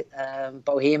jacket,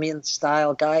 bohemian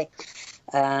style guy.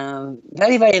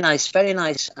 Very, very nice,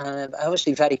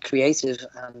 obviously very creative,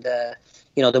 and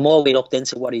the more we looked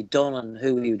into what he'd done and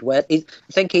who he'd worked, I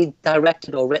think he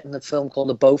directed or written a film called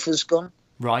The Beaufort's Gun.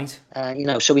 Right.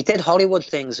 So he did Hollywood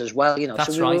things as well.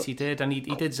 That's right, he did. And he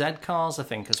did Z Cars, I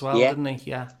think, as well, didn't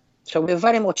he? Yeah. So we were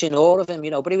very much in awe of him,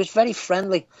 but he was very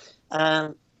friendly.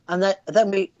 And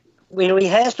then we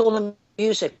rehearsed all the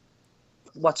music,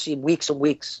 weeks and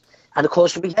weeks. And of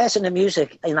course, rehearsing the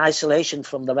music in isolation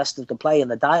from the rest of the play and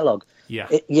the dialogue,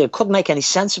 you couldn't make any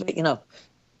sense of it,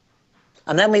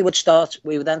 And then we would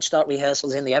then start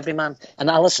rehearsals in the Everyman. And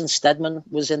Alison Steadman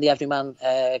was in the Everyman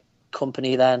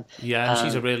company then. Yeah, and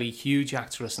she's a really huge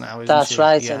actress now, isn't that's she? That's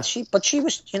right. Yeah. And she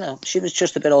was, she was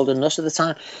just a bit older than us at the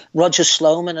time. Roger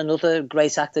Sloman, another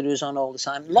great actor who was on all the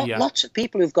time. Lots of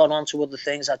people who've gone on to other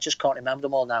things. I just can't remember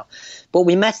them all now. But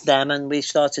we met them and we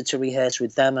started to rehearse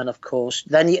with them. And of course,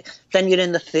 then you're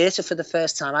in the theatre for the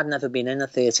first time. I'd never been in a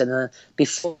theatre. And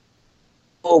before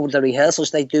the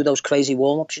rehearsals, they do those crazy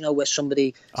warm-ups, where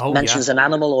somebody mentions an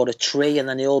animal or a tree, and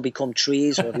then they all become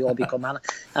trees or they all become animals.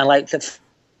 And like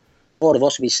four of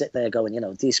us would be sitting there going,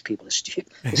 these people are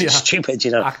stupid. This is stupid,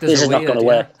 Actors this is are not weird, going to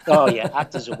work. Oh yeah,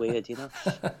 actors are weird,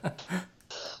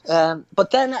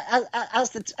 But then,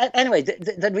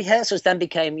 the rehearsals then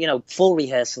became, full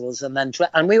rehearsals, and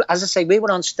we, as I say, we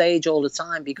were on stage all the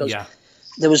time because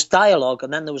there was dialogue,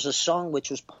 and then there was a song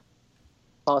which was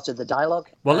part of the dialogue.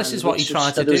 Well, this is what he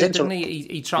tried to do, didn't he?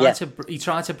 He tried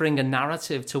to bring a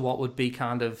narrative to what would be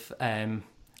kind of. And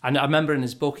I remember in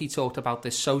his book he talked about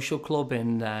this social club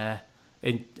in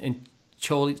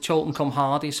Chorlton cum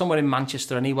Hardy, somewhere in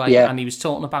Manchester anyway, and he was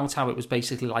talking about how it was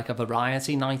basically like a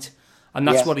variety night, and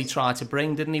that's what he tried to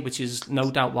bring, didn't he? Which is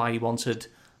no doubt why he wanted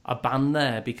a band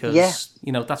there, because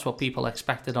that's what people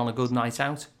expected on a good night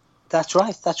out. That's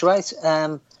right.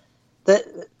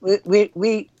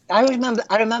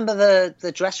 I remember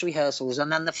the dress rehearsals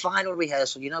and then the final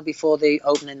rehearsal, before the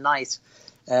opening night.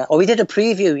 Or we did a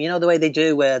preview, the way they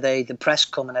do, where the press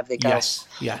come and everything else.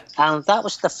 Yeah. And that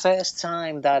was the first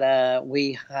time that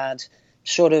we had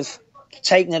sort of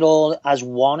taken it all as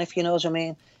one, if you know what I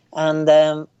mean. And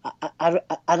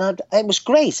it was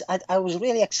great. I was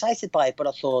really excited by it, but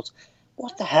I thought,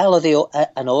 what the hell are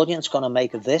an audience going to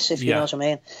make of this, if you know what I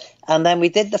mean? And then we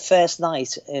did the first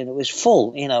night, and it was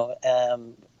full,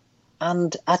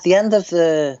 and at the end of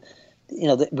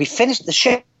we finished the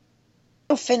show.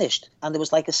 Finished, and there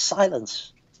was like a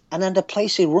silence, and then the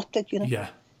place erupted.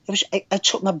 It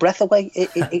took my breath away.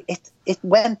 It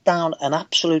went down an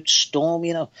absolute storm,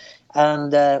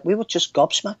 and we were just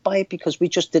gobsmacked by it because we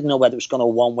just didn't know whether it was going to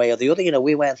one way or the other.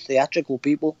 We weren't theatrical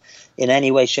people in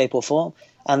any way, shape, or form.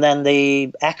 And then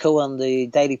the Echo and the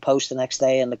Daily Post the next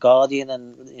day, and the Guardian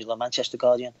and the Manchester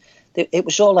Guardian, it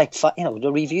was all like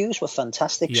the reviews were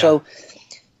fantastic. So.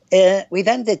 We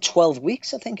then did 12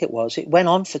 weeks, I think it was. It went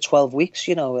on for 12 weeks,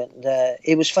 and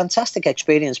it was a fantastic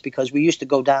experience because we used to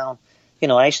go down,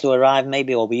 I used to arrive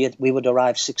we would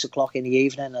arrive 6 o'clock in the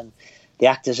evening, and the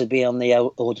actors would be on the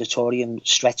auditorium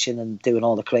stretching and doing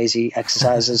all the crazy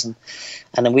exercises. and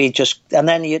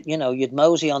then you'd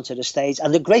mosey onto the stage.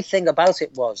 And the great thing about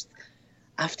it was,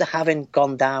 after having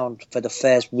gone down for the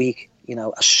first week,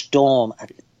 a storm at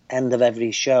the end of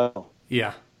every show.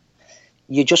 Yeah.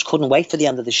 You just couldn't wait for the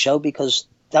end of the show because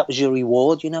that was your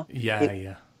reward, Yeah.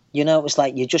 It was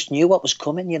like you just knew what was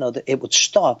coming, that it would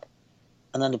stop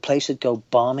and then the place would go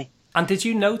balmy. And did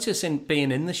you notice in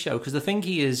being in the show, because the thing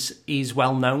he's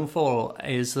well known for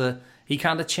is that he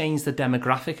kind of changed the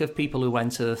demographic of people who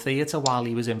went to the theatre while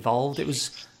he was involved. It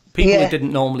was people who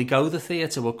didn't normally go to the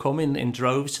theatre were coming in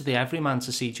droves to the Everyman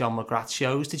to see John McGrath's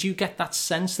shows. Did you get that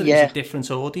sense that it was a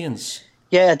different audience?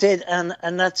 Yeah, I did, and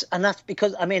that's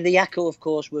because the Echo, of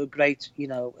course, were great,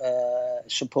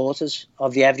 supporters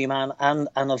of the Everyman and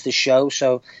of the show.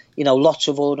 So, lots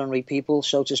of ordinary people,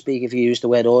 so to speak, if you use the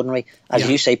word ordinary, as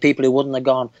you say, people who wouldn't have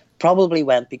gone probably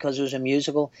went because it was a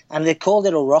musical, and they called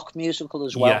it a rock musical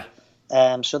as well.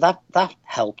 So that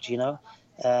helped,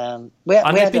 And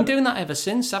they've been doing that ever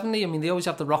since, haven't they? They always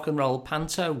have the rock and roll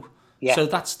panto. Yeah. So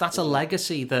that's a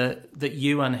legacy that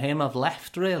you and him have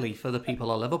left, really, for the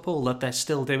people of Liverpool, that they're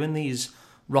still doing these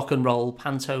rock and roll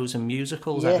pantos and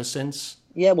musicals ever since.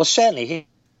 Yeah, well, certainly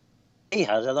he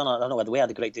has. I don't know whether we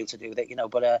had a great deal to do with it,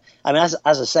 but as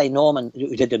I say, Norman,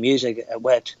 who did the music,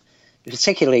 worked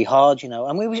particularly hard,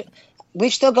 and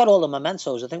we've still got all the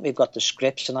mementos. I think we've got the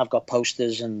scripts, and I've got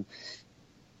posters and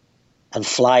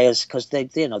flyers, because they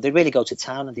really go to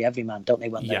town at the Everyman, don't they,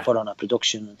 when they put on a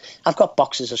production. I've got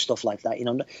boxes of stuff like that,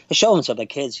 I show them to the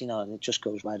kids, and it just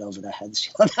goes right over their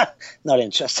heads. Not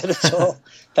interested at all.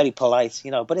 Very polite,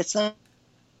 but it's nice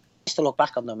to look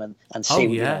back on them and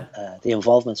see the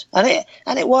involvement. And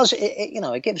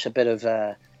it gives a bit of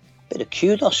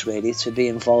kudos, really, to be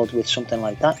involved with something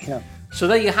like that, So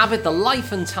there you have it, the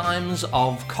life and times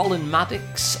of Colin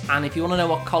Maddox. And if you want to know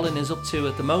what Colin is up to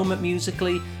at the moment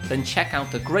musically, then check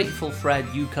out the Grateful Fred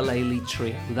Ukulele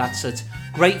Trio. That's at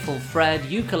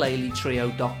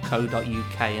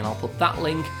gratefulfredukuleletrio.co.uk, and I'll put that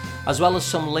link, as well as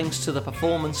some links to the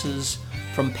performances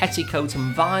from Petticoat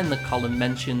and Vine that Colin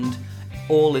mentioned,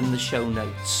 all in the show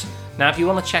notes. Now, if you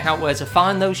want to check out where to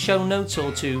find those show notes,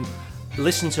 or to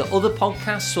listen to other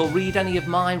podcasts or read any of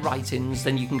my writings,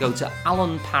 then you can go to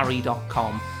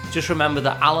alunparry.com. Just remember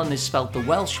that Alun is spelt the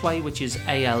Welsh way, which is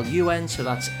A-L-U-N, so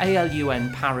that's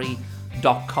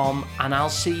alunparry.com, and I'll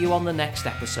see you on the next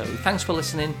episode. Thanks for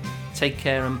listening, take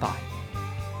care and bye.